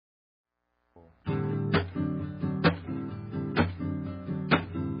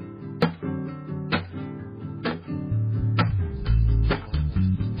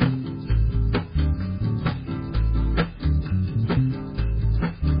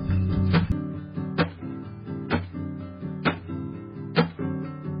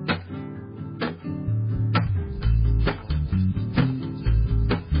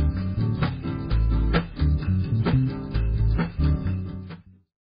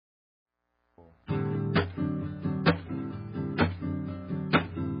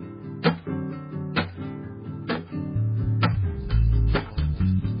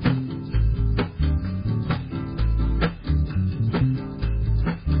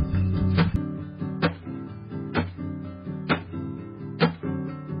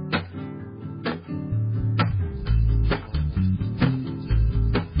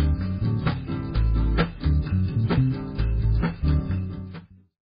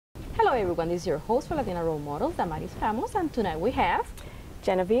Hello everyone, this is your host for Latina Role Models, Damaris Ramos, and tonight we have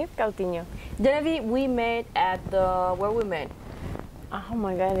Genevieve, Cautin. Genevieve. We met at the, where we met? Oh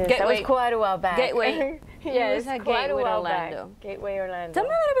my goodness, Gateway. that was quite a while back. Gateway. Yes, at quite Gateway a while Orlando. back. Gateway Orlando. Tell me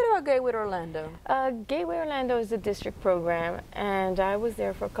a little bit about Gateway Orlando. Gateway Orlando is a district program, and I was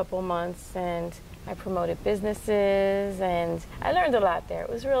there for a couple of months, and I promoted businesses, and I learned a lot there. It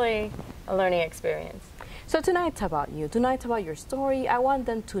was really a learning experience. So tonight's about you. Tonight's about your story. I want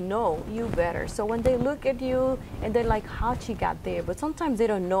them to know you better. So when they look at you and they're like, how she got there, but sometimes they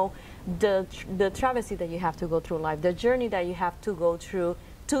don't know the travesty that you have to go through life, the journey that you have to go through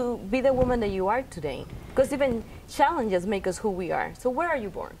to be the woman that you are today. Because even challenges make us who we are. So where are you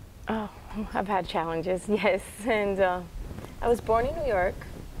born? Oh, I've had challenges, yes. And I was born in New York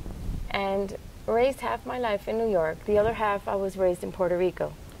and raised half my life in New York. The other half I was raised in Puerto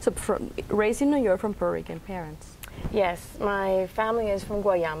Rico. So raised in New York from Puerto Rican parents. Yes, my family is from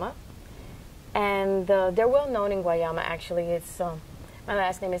Guayama, and they're well known in Guayama. Actually, it's my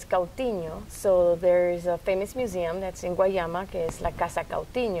last name is Cautin, so there's a famous museum that's in Guayama, que es la Casa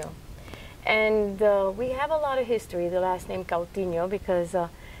Cautin, and we have a lot of history. The last name Cautin because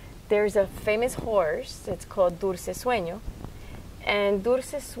there's a famous horse. It's called Dulce Sueño, and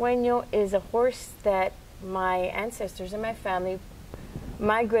Dulce Sueño is a horse that my ancestors and my family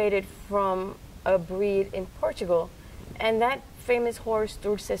migrated from a breed in Portugal, and that famous horse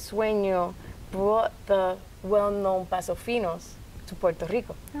Dulce Sueño brought the well-known Paso Finos to Puerto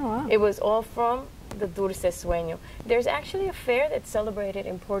Rico. Oh, wow. It was all from the Dulce Sueño. There's actually a fair that's celebrated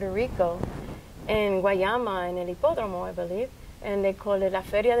in Puerto Rico, in Guayama, in El Hipódromo, I believe, and they call it La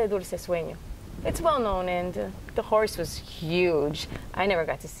Feria de Dulce Sueño. It's well known, and the horse was huge. I never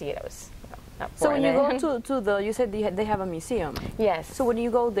got to see it. I was So when you go to the, you said they have a museum. Yes. So when you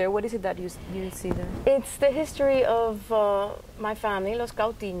go there, what is it that you see there? It's the history of my family, Los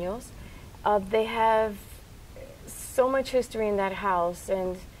Cautinos. They have so much history in that house,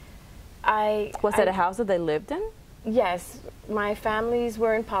 and Was that a house that they lived in? Yes, my families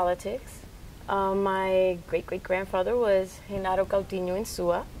were in politics. My great-great-grandfather was Genaro Cautino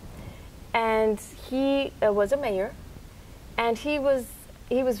Insua, and he was a mayor, and he was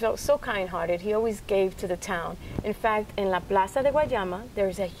so kind-hearted. He always gave to the town. In fact, in La Plaza de Guayama,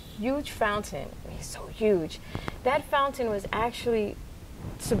 there's a huge fountain. It's so huge. That fountain was actually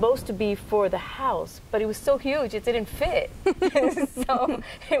supposed to be for the house, but it was so huge it didn't fit. So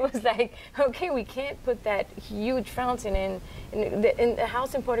it was like, okay, we can't put that huge fountain in the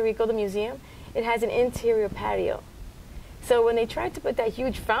house in Puerto Rico, the museum. It has an interior patio. So when they tried to put that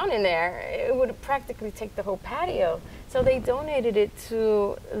huge fountain there, it would practically take the whole patio. So they donated it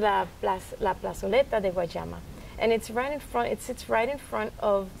to La Plazoleta de Guayama. And it's right in front, it sits right in front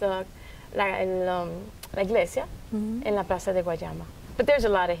of the La Iglesia in La Plaza de Guayama. But there's a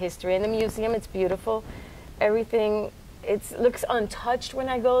lot of history. In the museum, it's beautiful. Everything, it looks untouched when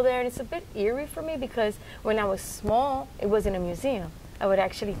I go there. And it's a bit eerie for me because when I was small, it wasn't a museum. I would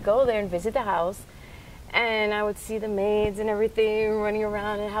actually go there and visit the house, and I would see the maids and everything running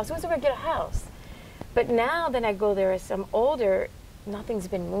around in the house. It was where I get a house. But now that I go there as I'm older, nothing's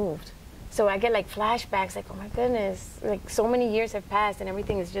been moved. So I get like flashbacks, like, oh my goodness, like so many years have passed and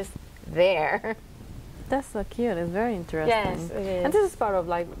everything is just there. That's so cute. It's very interesting. Yes, it is. And this is part of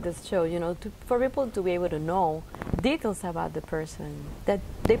like this show, you know, for people to be able to know details about the person that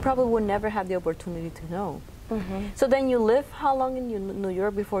they probably would never have the opportunity to know. So then you lived how long in New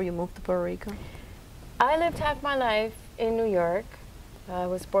York before you moved to Puerto Rico? I lived half my life in New York. I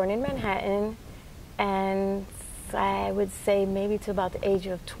was born in Manhattan, and I would say maybe to about the age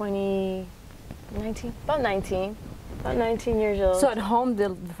of 19, about 19 years old. So at home,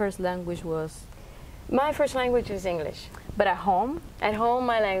 the first language was? My first language was English. But at home? At home,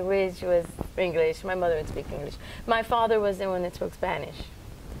 my language was English. My mother would speak English. My father was the one that spoke Spanish.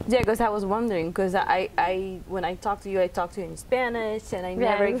 Yeah, because I was wondering, because when I talked to you in Spanish, and I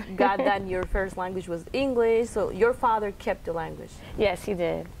never got that your first language was English, so your father kept the language. Yes, he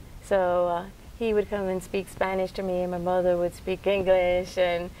did. So he would come and speak Spanish to me, and my mother would speak English,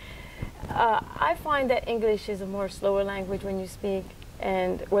 and I find that English is a more slower language when you speak,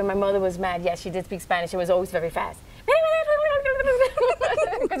 and when my mother was mad, yes, she did speak Spanish, it was always very fast.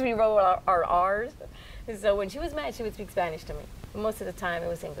 Because we roll our R's. So when she was mad, she would speak Spanish to me. Most of the time, it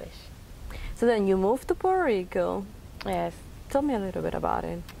was English. So then you moved to Puerto Rico. Yes. Tell me a little bit about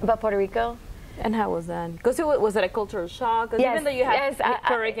it. About Puerto Rico? And how was that? Because was it a cultural shock? Because even though you had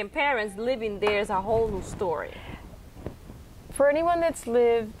Puerto Rican parents, living there is a whole new story. For anyone that's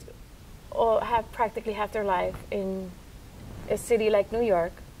lived or have practically half their life in a city like New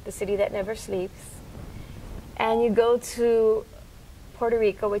York, the city that never sleeps, and you go to Puerto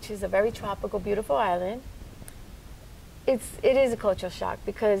Rico, which is a very tropical, beautiful island, it is a cultural shock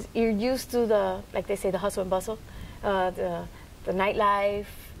because you're used to the, like they say, the hustle and bustle, the nightlife,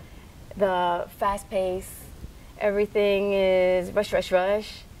 the fast pace. Everything is rush, rush,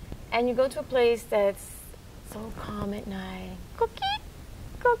 rush. And you go to a place that's so calm at night. Cookie,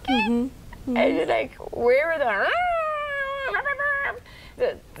 cookie. Mm-hmm. And you're like, where are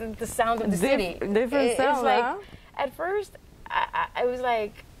the sound of the city? Different sound, it's like, huh? At first, I was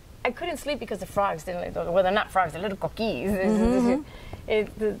like, I couldn't sleep because the frogs didn't, well, they're not frogs, they're little cookies. Mm-hmm.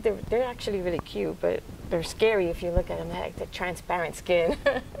 They're actually really cute, but they're scary if you look at them. They have the transparent skin.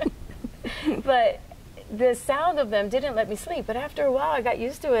 But the sound of them didn't let me sleep. But after a while, I got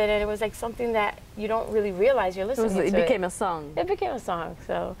used to it, and it was like something that you don't really realize you're listening to. It became a song. It became a song.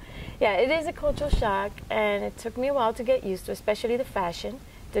 So, yeah, it is a cultural shock, and it took me a while to get used to, especially the fashion.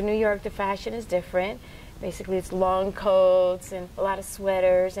 The New York, the fashion is different. Basically, it's long coats and a lot of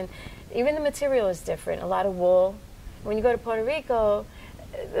sweaters, and even the material is different, a lot of wool. When you go to Puerto Rico,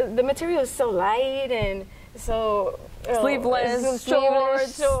 the material is so light and so... Sleeveless,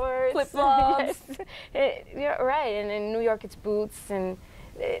 shorts, flip-flops. Yeah, right, and in New York it's boots, and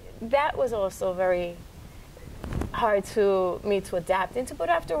that was also very hard to me to adapt into, but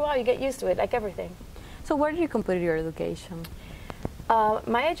after a while you get used to it, like everything. So where did you complete your education?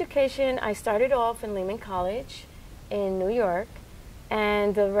 My education, I started off in Lehman College in New York,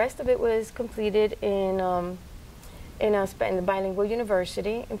 and the rest of it was completed in the bilingual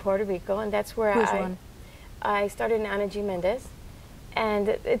university in Puerto Rico, and that's where I started in Ana G. Mendez, and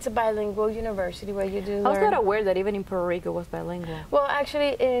it's a bilingual university where you do learn. I was not aware that even in Puerto Rico it was bilingual. Well,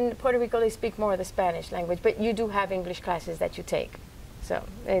 actually, in Puerto Rico they speak more of the Spanish language, but you do have English classes that you take, so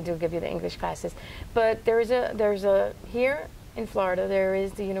they do give you the English classes. But there's a here in Florida there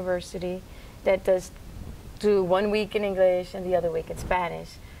is the university that does do 1 week in English and the other week in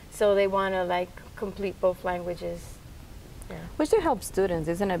Spanish, so they want to like complete both languages. Yeah. Which to help students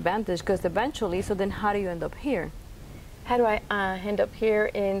is an advantage because eventually, so then how do you end up here? How do I end up here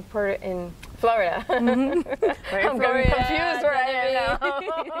in Florida? Mm-hmm. I'm getting confused where I am now.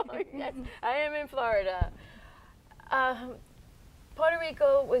 Yes, I am in Florida. Puerto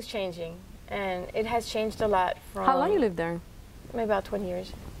Rico was changing, and it has changed a lot from... How long you lived there? Maybe about 20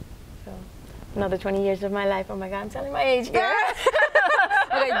 years. So another 20 years of my life. Oh my God, I'm telling my age, girl.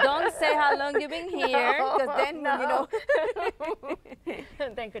 Okay, don't say how long you've been here, because then, no. you know.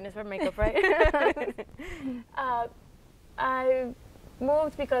 Thank goodness for makeup, right? I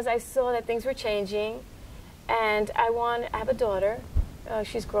moved because I saw that things were changing, and I have a daughter.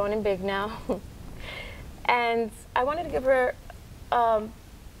 She's grown and big now. And I wanted to give her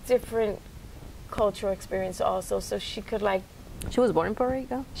different cultural experience also, so she could like... She was born in Puerto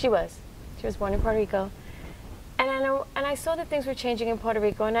Rico? She was. She was born in Puerto Rico. And I saw that things were changing in Puerto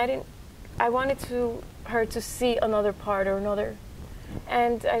Rico, and I wanted her to see another part or another.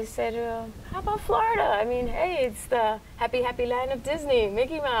 And I said, how about Florida? I mean, hey, it's the happy, happy land of Disney,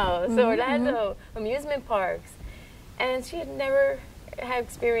 Mickey Mouse, mm-hmm, Orlando, amusement parks. And she had never had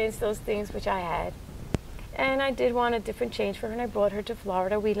experienced those things, which I had. And I did want a different change for her, and I brought her to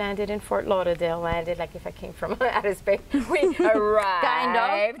Florida. We landed in Fort Lauderdale, like if I came from outer space. We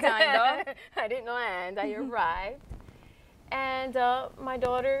arrived. Kind of. I didn't land. I arrived. And my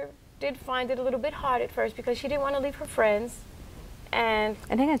daughter did find it a little bit hard at first because she didn't want to leave her friends. And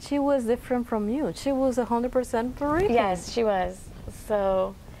again, she was different from you. She was 100% Puerto Rican. Yes, she was.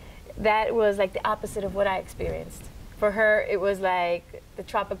 So that was like the opposite of what I experienced. For her, it was like the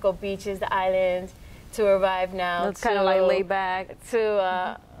tropical beaches, the islands. To arrive now, it's kind of like laid back.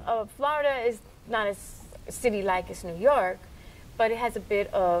 To Florida is not as city-like as New York, but it has it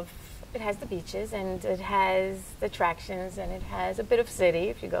has the beaches, and it has the attractions, and it has a bit of city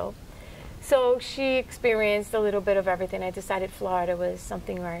if you go. So she experienced a little bit of everything. I decided Florida was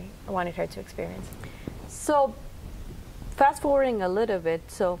something where I wanted her to experience. So fast forwarding a little bit,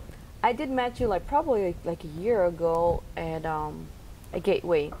 so I did meet you like probably like a year ago at a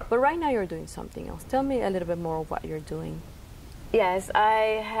Gateway, but right now you're doing something else. Tell me a little bit more of what you're doing. Yes,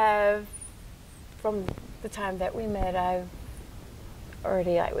 I have, from the time that we met, I've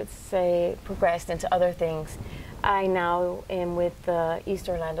already, I would say, progressed into other things. I now am with the East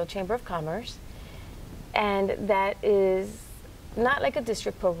Orlando Chamber of Commerce, and that is not like a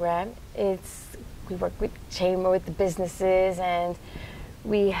district program. We work with chamber, with the businesses, and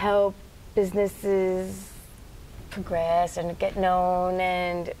we help businesses progress and get known,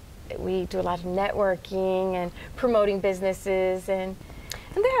 and we do a lot of networking and promoting businesses, and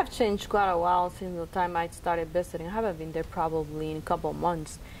they have changed quite a while since the time I started visiting. I haven't been there probably in a couple of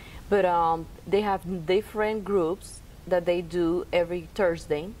months, but they have different groups that they do every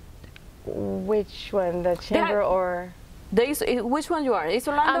Thursday. Which one, the chamber or? Which one you are? East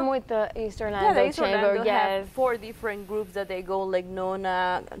Orlando? I'm with the East Orlando the East Chamber. Orlando Yes, have 4 different groups that they go, like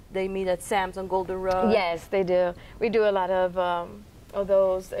Nona. They meet at Sam's on Golden Road. yes, they do. We do a lot of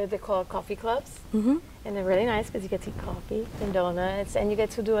those. They're called coffee clubs, and they're really nice because you get to eat coffee and donuts, and you get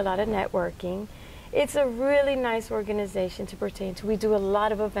to do a lot of networking. It's a really nice organization to pertain to. We do a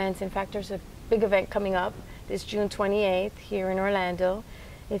lot of events. In fact, there's a big event coming up this June 28th here in Orlando.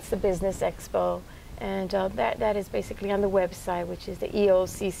 It's the Business Expo. And that is basically on the website, which is the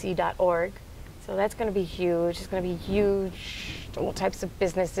eocc.org. So that's going to be huge. It's going to be huge, all types of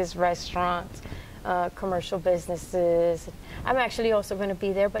businesses, restaurants, commercial businesses. I'm actually also going to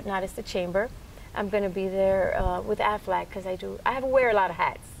be there, but not as the chamber. I'm going to be there with AFLAC because I wear a lot of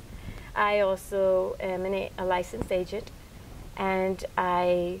hats. I also am a licensed agent, and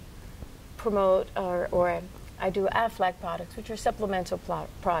I promote or I do AFLAC products, which are supplemental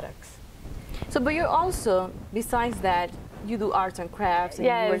products. So, but you're also, besides that, you do arts and crafts, and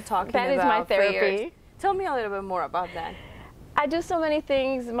yes, you were talking that about is my therapy. fairs. Tell me a little bit more about that. I do so many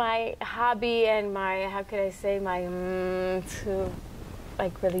things. My hobby and my, how could I say, my to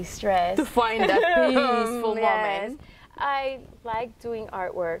like release stress. To find that peaceful moment. I like doing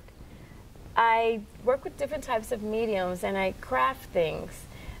artwork. I work with different types of mediums, and I craft things.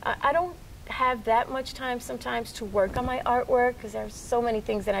 I don't have that much time sometimes to work on my artwork because there's so many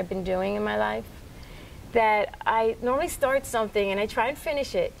things that I've been doing in my life that I normally start something and I try and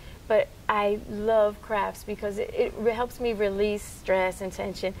finish it, but I love crafts because it helps me release stress and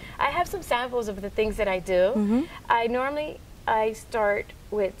tension. I have some samples of the things that I do. I start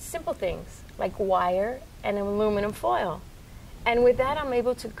with simple things like wire and aluminum foil, and with that I'm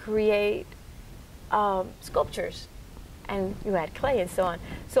able to create sculptures. And you add clay and so on.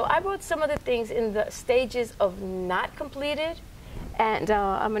 So I brought some of the things in the stages of not completed, and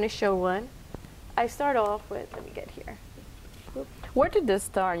I'm going to show one. I start off with, let me get here. Where did this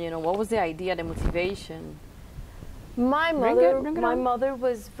start? You know, what was the idea, the motivation? My mother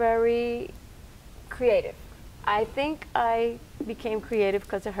was very creative. I think I became creative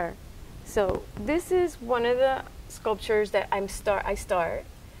because of her. So this is one of the sculptures that I start.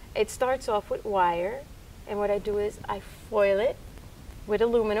 It starts off with wire. And what I do is I foil it with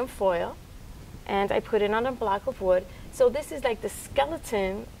aluminum foil, and I put it on a block of wood. So this is like the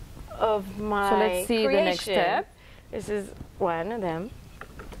skeleton of my So let's see creation. the next step. This is one of them.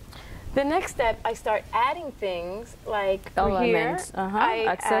 The next step, I start adding things like elements, here, I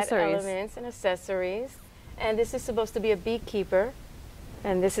accessories. add elements and accessories. And this is supposed to be a beekeeper.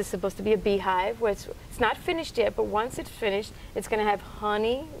 And this is supposed to be a beehive. Where it's not finished yet, but once it's finished, it's going to have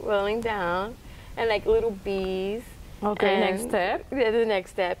honey rolling down. And like little bees. Okay, next step. Yeah, the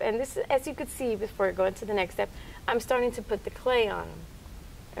next step. And this, as you could see before going to the next step, I'm starting to put the clay on them.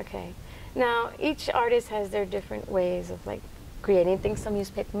 Okay. Now, each artist has their different ways of like creating things. Some use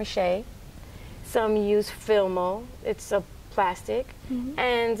paper mache. Some use Filmo. It's a plastic.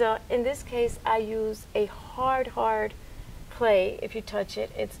 And in this case, I use a hard clay. If you touch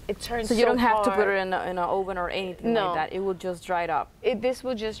it, it turns so you don't have hard. to put it in an oven or anything like that. It will just dry it up. This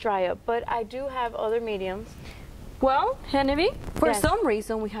will just dry up. But I do have other mediums. Well, Genevieve, for Yes. some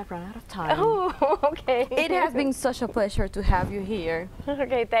reason we have run out of time. Oh, okay. It has been such a pleasure to have you here.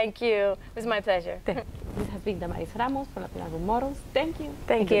 Okay, thank you. It was my pleasure. This has been Damaris Ramos from Latina Models. Thank you.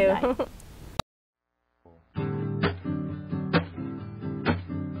 Thank and good you. night.